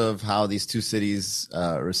terms of how these two cities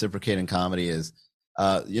reciprocate in comedy is,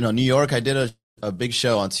 New York. I did a big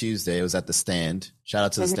show on Tuesday. It was at the Stand. Shout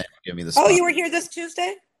out to the Stand for giving me the spot. Oh, you were here this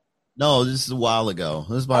Tuesday? No, this is a while ago.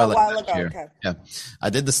 This was about a while ago. Okay. Yeah, I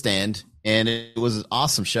did the Stand, and it was an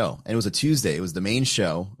awesome show. And it was a Tuesday. It was the main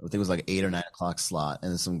show. I think it was like 8 or 9 o'clock slot,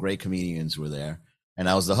 and some great comedians were there. And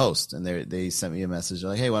I was the host. And they sent me a message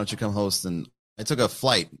like, "Hey, why don't you come host?" And I took a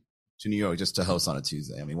flight to New York just to host on a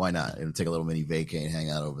Tuesday. I mean, why not? It'll take a little mini vacay and hang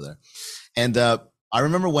out over there. And I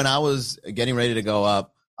remember when I was getting ready to go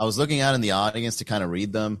up, I was looking out in the audience to kind of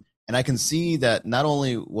read them. And I can see that not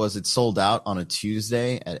only was it sold out on a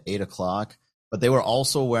Tuesday at 8 o'clock, but they were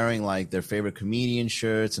also wearing like their favorite comedian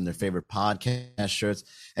shirts and their favorite podcast shirts.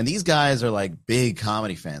 And these guys are like big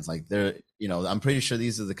comedy fans. Like I'm pretty sure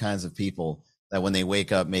these are the kinds of people that when they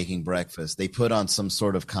wake up making breakfast, they put on some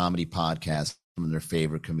sort of comedy podcast from their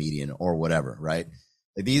favorite comedian or whatever, right?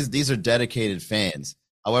 Like these are dedicated fans.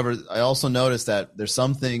 However, I also noticed that there's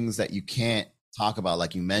some things that you can't talk about,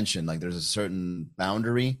 like you mentioned, like there's a certain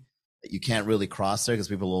boundary that you can't really cross there because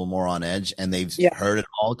people are a little more on edge and they've heard it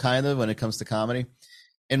all kind of when it comes to comedy.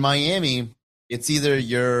 In Miami, it's either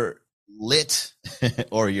you're lit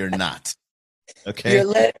or you're not. Okay. You're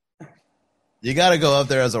lit. You got to go up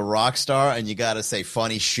there as a rock star and you got to say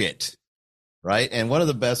funny shit. Right. And one of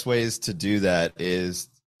the best ways to do that is,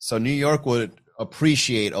 so New York would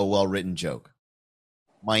appreciate a well-written joke.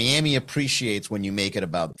 Miami appreciates when you make it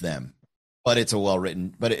about them, but it's a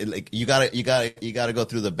well-written, but you gotta go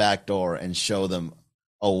through the back door and show them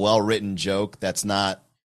a well-written joke that's not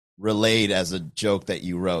relayed as a joke that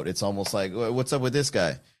you wrote. It's almost like, what's up with this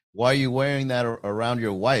guy? Why are you wearing that around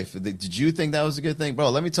your wife? Did you think that was a good thing? Bro,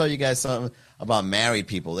 let me tell you guys something about married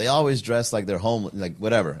people. They always dress like they're home, like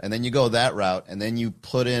whatever. And then you go that route, and then you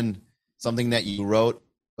put in something that you wrote,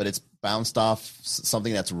 but it's bounced off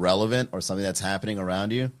something that's relevant or something that's happening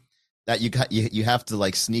around you. That you have to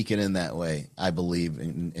like sneak it in that way, I believe,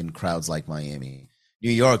 in crowds like Miami.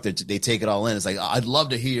 New York, they take it all in. It's like, I'd love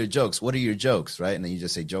to hear your jokes. What are your jokes, right? And then you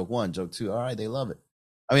just say joke one, joke two. All right, they love it.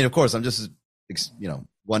 I mean, of course, I'm just,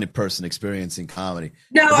 one person experiencing comedy.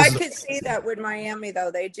 No, I could see that with Miami,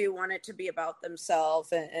 though. They do want it to be about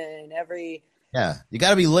themselves and every. Yeah, you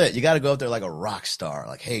got to be lit. You got to go up there like a rock star.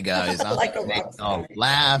 Like, hey, guys, like a rock star.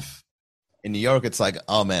 Laugh. In New York, it's like,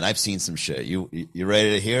 oh, man, I've seen some shit. You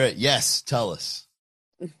ready to hear it? Yes, tell us.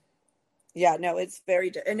 Yeah, no, it's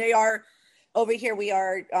very – and they are – over here we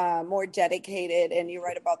are more dedicated, and you're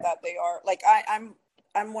right about that. They are – like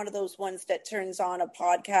I'm one of those ones that turns on a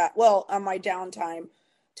podcast – well, on my downtime –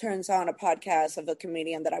 turns on a podcast of a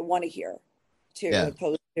comedian that I want to hear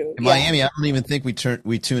opposed to in Miami. I don't even think we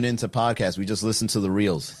tune into podcasts. We just listen to the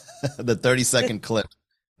reels, the 30-second clip.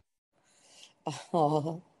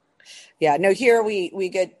 Oh, yeah. No, here we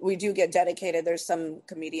do get dedicated. There's some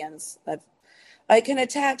comedians that I can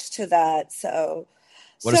attach to that. So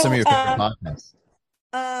what are some of your favorite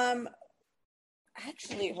podcasts?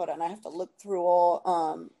 Actually, hold on. I have to look through all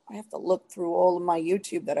of my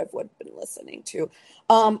YouTube that I've been listening to.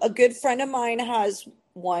 A good friend of mine has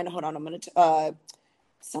one. Hold on, I'm gonna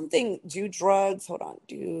something do drugs. Hold on,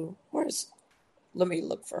 let me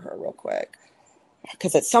look for her real quick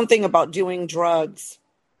because it's something about doing drugs.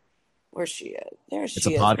 Where's she at? There she is.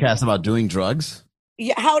 It's a podcast about doing drugs.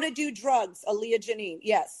 Yeah, how to do drugs. Aaliyah Janine.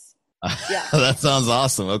 Yes. Yeah. That sounds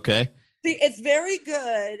awesome. Okay. See, it's very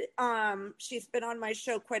good. She's been on my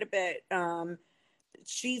show quite a bit.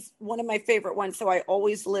 She's one of my favorite ones, so I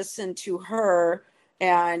always listen to her.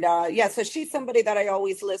 And so she's somebody that I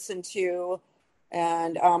always listen to.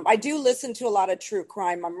 And I do listen to a lot of true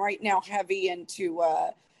crime. I'm right now heavy into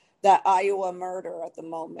that Iowa murder at the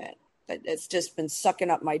moment. It's just been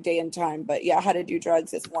sucking up my day and time. But yeah, How to Do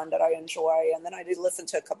Drugs is one that I enjoy. And then I do listen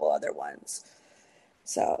to a couple other ones.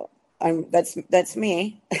 So that's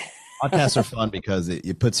me. Podcasts are fun because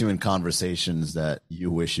it puts you in conversations that you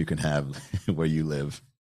wish you could have where you live,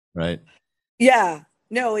 right? Yeah,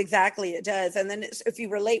 no, exactly. It does. And then if you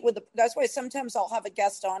relate that's why sometimes I'll have a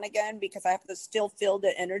guest on again because I have to still feel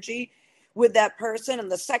the energy with that person.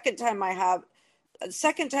 And the second time I have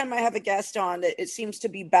a guest on, it seems to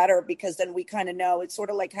be better because then we kind of know. It's sort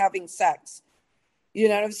of like having sex. You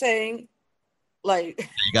know what I'm saying? Like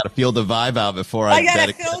you got to feel the vibe out before I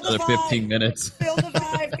dedicate another 15 minutes. Feel the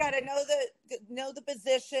vibe. Got to know the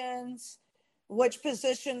positions, which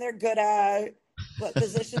position they're good at, what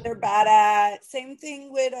position they're bad at. Same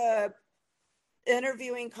thing with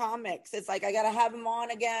interviewing comics. It's like I got to have them on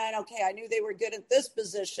again. Okay, I knew they were good at this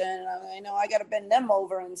position. I know I got to bend them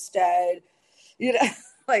over instead. You know,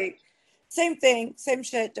 like same thing, same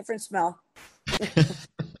shit, different smell. You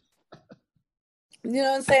know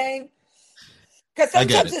what I'm saying? Because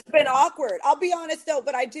sometimes it's been awkward. I'll be honest though,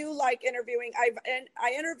 but I do like interviewing.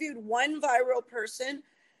 I interviewed one viral person.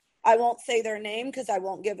 I won't say their name because I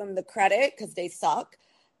won't give them the credit because they suck.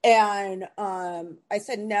 And I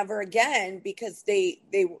said never again because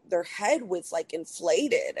their head was like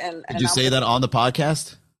inflated. And did you say that on the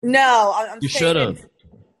podcast? No, you should have.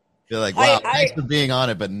 You're like, wow, thanks for being on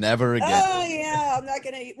it, but never again. Oh, yeah, I'm not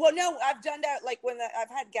going to. Well, no, I've done that. Like when I've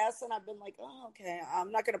had guests and I've been like, oh, okay, I'm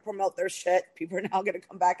not going to promote their shit. People are now going to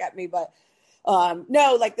come back at me. But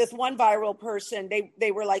no, like this one viral person,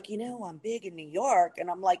 they were like, I'm big in New York. And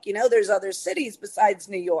I'm like, there's other cities besides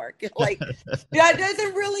New York. Like, that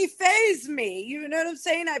doesn't really faze me. You know what I'm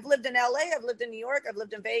saying? I've lived in LA. I've lived in New York. I've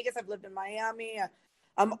lived in Vegas. I've lived in Miami.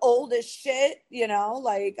 I'm old as shit,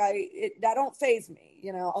 like that don't faze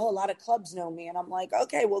me, Oh, a lot of clubs know me, and I'm like,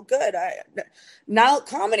 okay, well, good. Now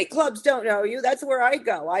comedy clubs don't know you. That's where I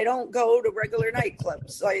go. I don't go to regular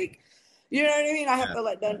nightclubs. Like, you know what I mean? I have Yeah. to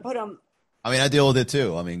let them put them. I mean, I deal with it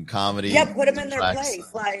too. I mean, comedy Yeah, put them in their detracts.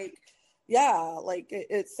 place. Like, yeah, like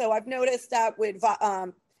it's so I've noticed that with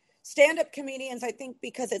stand-up comedians, I think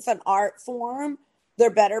because it's an art form, they're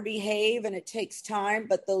better behave and it takes time.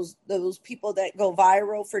 But those people that go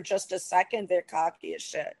viral for just a second, they're cocky as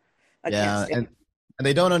shit. I can't Yeah, stand. and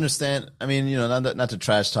they don't understand. I mean, not to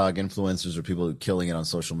trash talk influencers or people killing it on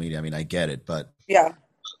social media. I mean, I get it, but Yeah,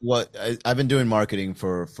 I've been doing marketing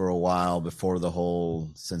for a while before the whole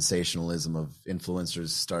sensationalism of influencers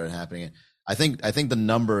started happening. I think the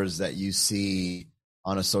numbers that you see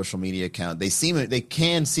on a social media account, they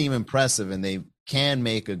can seem impressive and they can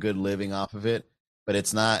make a good living off of it, but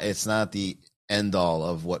it's not the end all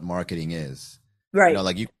of what marketing is. right.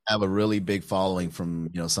 Like you can have a really big following from,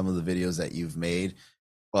 some of the videos that you've made,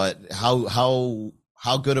 but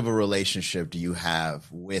how good of a relationship do you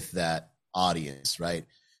have with that audience, right?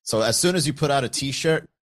 So as soon as you put out a t-shirt,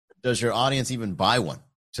 does your audience even buy one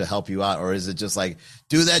to help you out, or is it just like,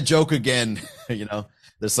 do that joke again?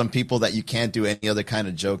 There's some people that you can't do any other kind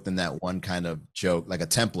of joke than that one kind of joke, like a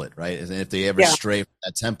template, right? And if they ever Yeah, stray from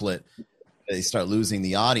that template, they start losing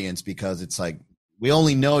the audience because it's like, we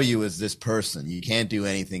only know you as this person. You can't do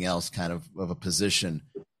anything else kind of a position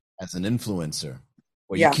as an influencer.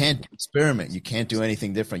 Or you yeah, can't experiment. You can't do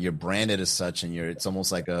anything different. You're branded as such, and it's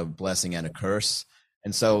almost like a blessing and a curse.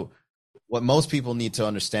 And so what most people need to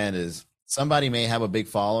understand is somebody may have a big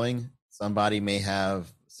following, somebody may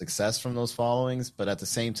have success from those followings, but at the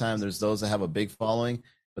same time, there's those that have a big following,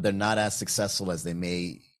 but they're not as successful as they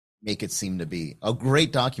may make it seem to be. A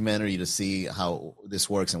great documentary to see how this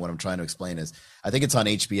works and what I'm trying to explain is, I think it's on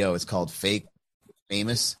HBO. It's called Fake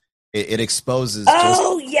Famous. It exposes just,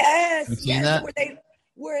 oh you yes, seen yes, that?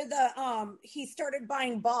 where the he started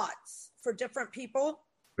buying bots for different people.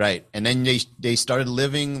 Right. And then they started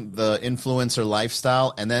living the influencer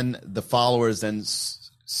lifestyle, and then the followers then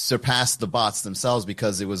surpassed the bots themselves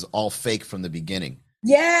because it was all fake from the beginning.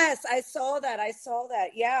 Yes, I saw that. I saw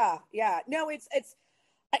that. Yeah, yeah. No, it's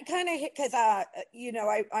I kind of hit because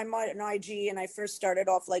I'm on an IG and I first started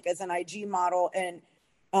off like as an IG model, and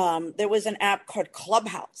there was an app called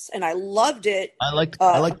Clubhouse and I loved it. I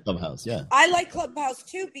Uh, like Clubhouse, yeah. I like Clubhouse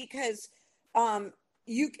too because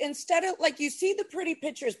you instead of like you see the pretty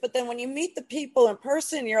pictures, but then when you meet the people in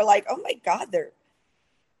person, you're like, oh my god,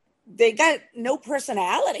 they got no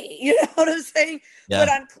personality. You know what I'm saying? But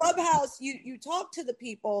Yeah. on Clubhouse, you talk to the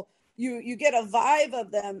people, you get a vibe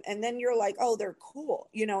of them, and then you're like, oh, they're cool,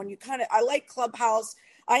 and you kind of I like Clubhouse.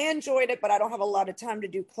 I enjoyed it, but I don't have a lot of time to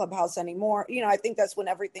do Clubhouse anymore. I think that's when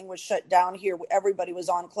everything was shut down here. Everybody was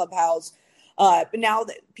on Clubhouse. But now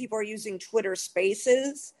that people are using Twitter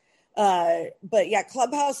Spaces. But yeah,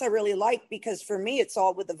 Clubhouse I really like because for me, it's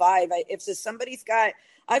all with the vibe. If somebody's got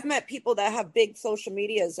I've met people that have big social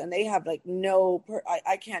medias and they have like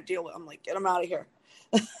I can't deal with. I'm like, get them out of here.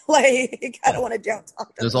 Like, I don't want to down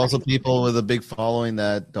talk to There's them also anymore. people with a big following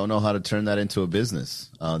that don't know how to turn that into a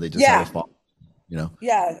business. They just have a Yeah, follow.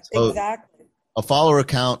 yeah, So exactly. a follower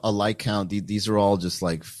count, a like count, these are all just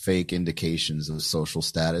like fake indications of social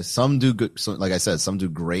status. Some do good, so like I said, some do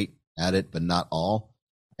great at it, but not all.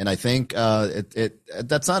 And I think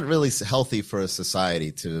that's not really healthy for a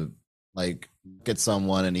society to like look at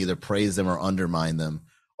someone and either praise them or undermine them,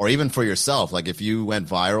 or even for yourself. Like if you went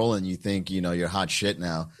viral and you think you're hot shit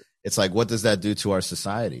now, it's like, what does that do to our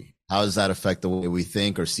society? How does that affect the way we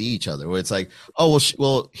think or see each other? Where it's like, oh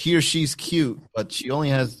well, he or she's cute, but she only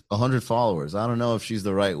has 100 followers. I don't know if she's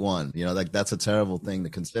the right one. Like that's a terrible thing to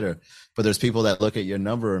consider. But there's people that look at your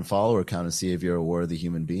number and follower count and see if you're a worthy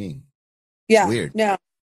human being. It's Yeah, weird. no,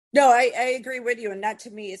 no, I agree with you. And that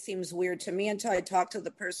to me, it seems weird to me until I talk to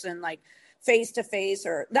the person like face to face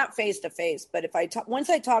or not face to face. But if once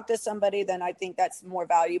I talk to somebody, then I think that's more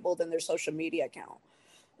valuable than their social media account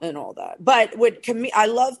and all that. But I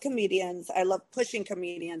love comedians. I love pushing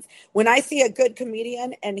comedians. When I see a good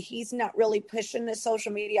comedian and he's not really pushing the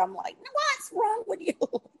social media, I'm like, what's wrong with you?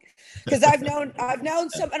 Because I've known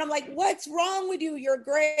some, and I'm like, what's wrong with you? You're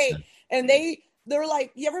great. And they're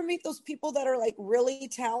like, you ever meet those people that are like really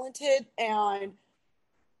talented and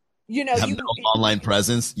Have you no online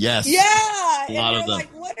presence. Yes, yeah, a and lot of you're them. like,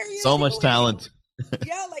 what are you So much doing? talent.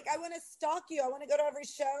 Yeah, like I want to stalk you. I want to go to every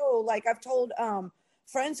show. Like I've told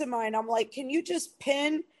friends of mine, I'm like, can you just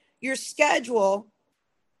pin your schedule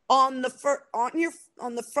on the front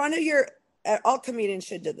of your all comedians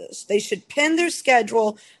should do this. They should pin their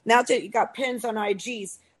schedule. Now that you got pins on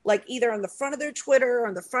IGs, like either on the front of their Twitter or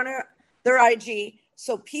on the front of their IG.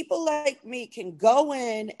 So people like me can go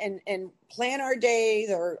in and plan our days,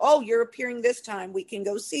 or, oh, you're appearing this time, we can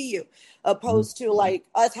go see you, opposed to like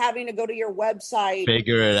us having to go to your website.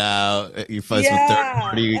 Figure it out. You fuss with third Yeah.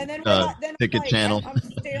 party And then we're like, then I'm ticket like, channel. I'm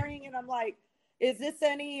staring and I'm like, is this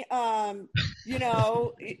any, you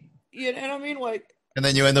know, you know what I mean? Like, And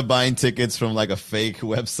then you end up buying tickets from like a fake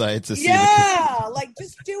website to see the yeah, like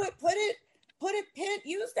just do it. Put it pin,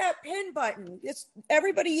 use that pin button. Just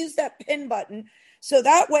everybody use that pin button. So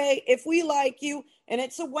that way, if we like you and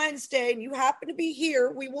it's a Wednesday and you happen to be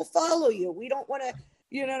here, we will follow you. We don't want to,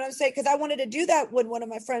 you know what I'm saying? Because I wanted to do that with one of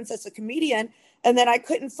my friends that's a comedian, and then I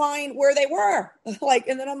couldn't find where they were. Like,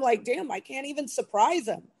 and then I'm like, damn, I can't even surprise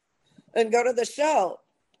them and go to the show.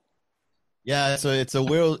 Yeah, so it's a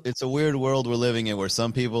weird world we're living in where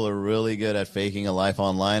some people are really good at faking a life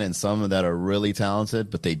online and some that are really talented,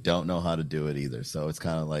 but they don't know how to do it either. So it's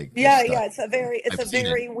kind of like Yeah, stuck. yeah, it's I've a seen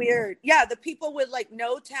very it. weird. Yeah, the people with like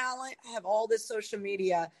no talent have all this social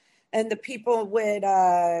media, and the people with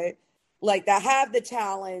like that have the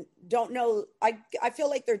talent don't know. I feel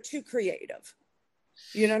like they're too creative.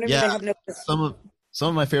 You know what I mean? Yeah, They have no. some of some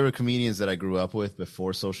of my favorite comedians that I grew up with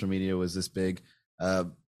before social media was this big, uh,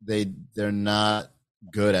 they're not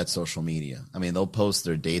good at social media. I mean, they'll post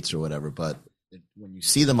their dates or whatever, but when you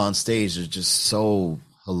see them on stage, they're just so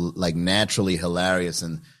like naturally hilarious,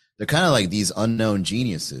 and they're kind of like these unknown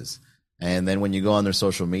geniuses. And then when you go on their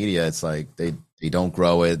social media, it's like they don't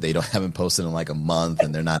grow it. They don't haven't posted in like a month,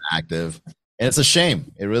 and they're not active. And it's a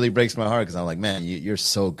shame. It really breaks my heart because I'm like, man, you're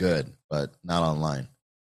so good, but not online.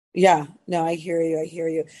 Yeah, no, I hear you. I hear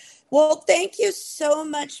you. Well, thank you so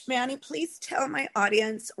much, Manny. Please tell my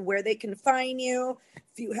audience where they can find you.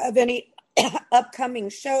 If you have any upcoming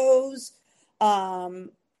shows,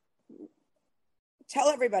 um, tell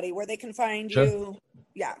everybody where they can find Sure. you.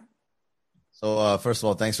 Yeah. So, first of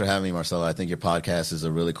all, thanks for having me, Marcella. I think your podcast is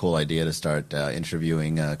a really cool idea to start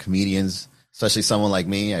interviewing comedians, especially someone like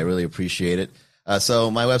me. I really appreciate it.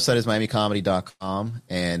 So my website is miamicomedy.com.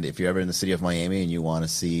 And if you're ever in the city of Miami and you want to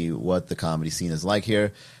see what the comedy scene is like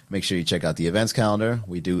here, make sure you check out the events calendar.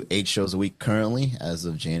 We do 8 shows a week currently as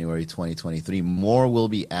of January 2023. More will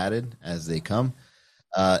be added as they come.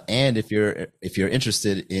 And if you're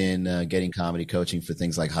interested in getting comedy coaching for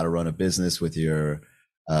things like how to run a business with your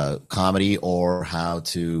comedy, or how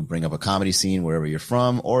to bring up a comedy scene wherever you're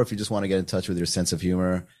from, or if you just want to get in touch with your sense of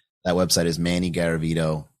humor, that website is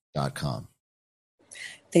mannygaravito.com.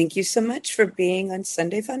 Thank you so much for being on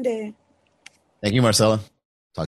Sunday Funday. Thank you, Marcella.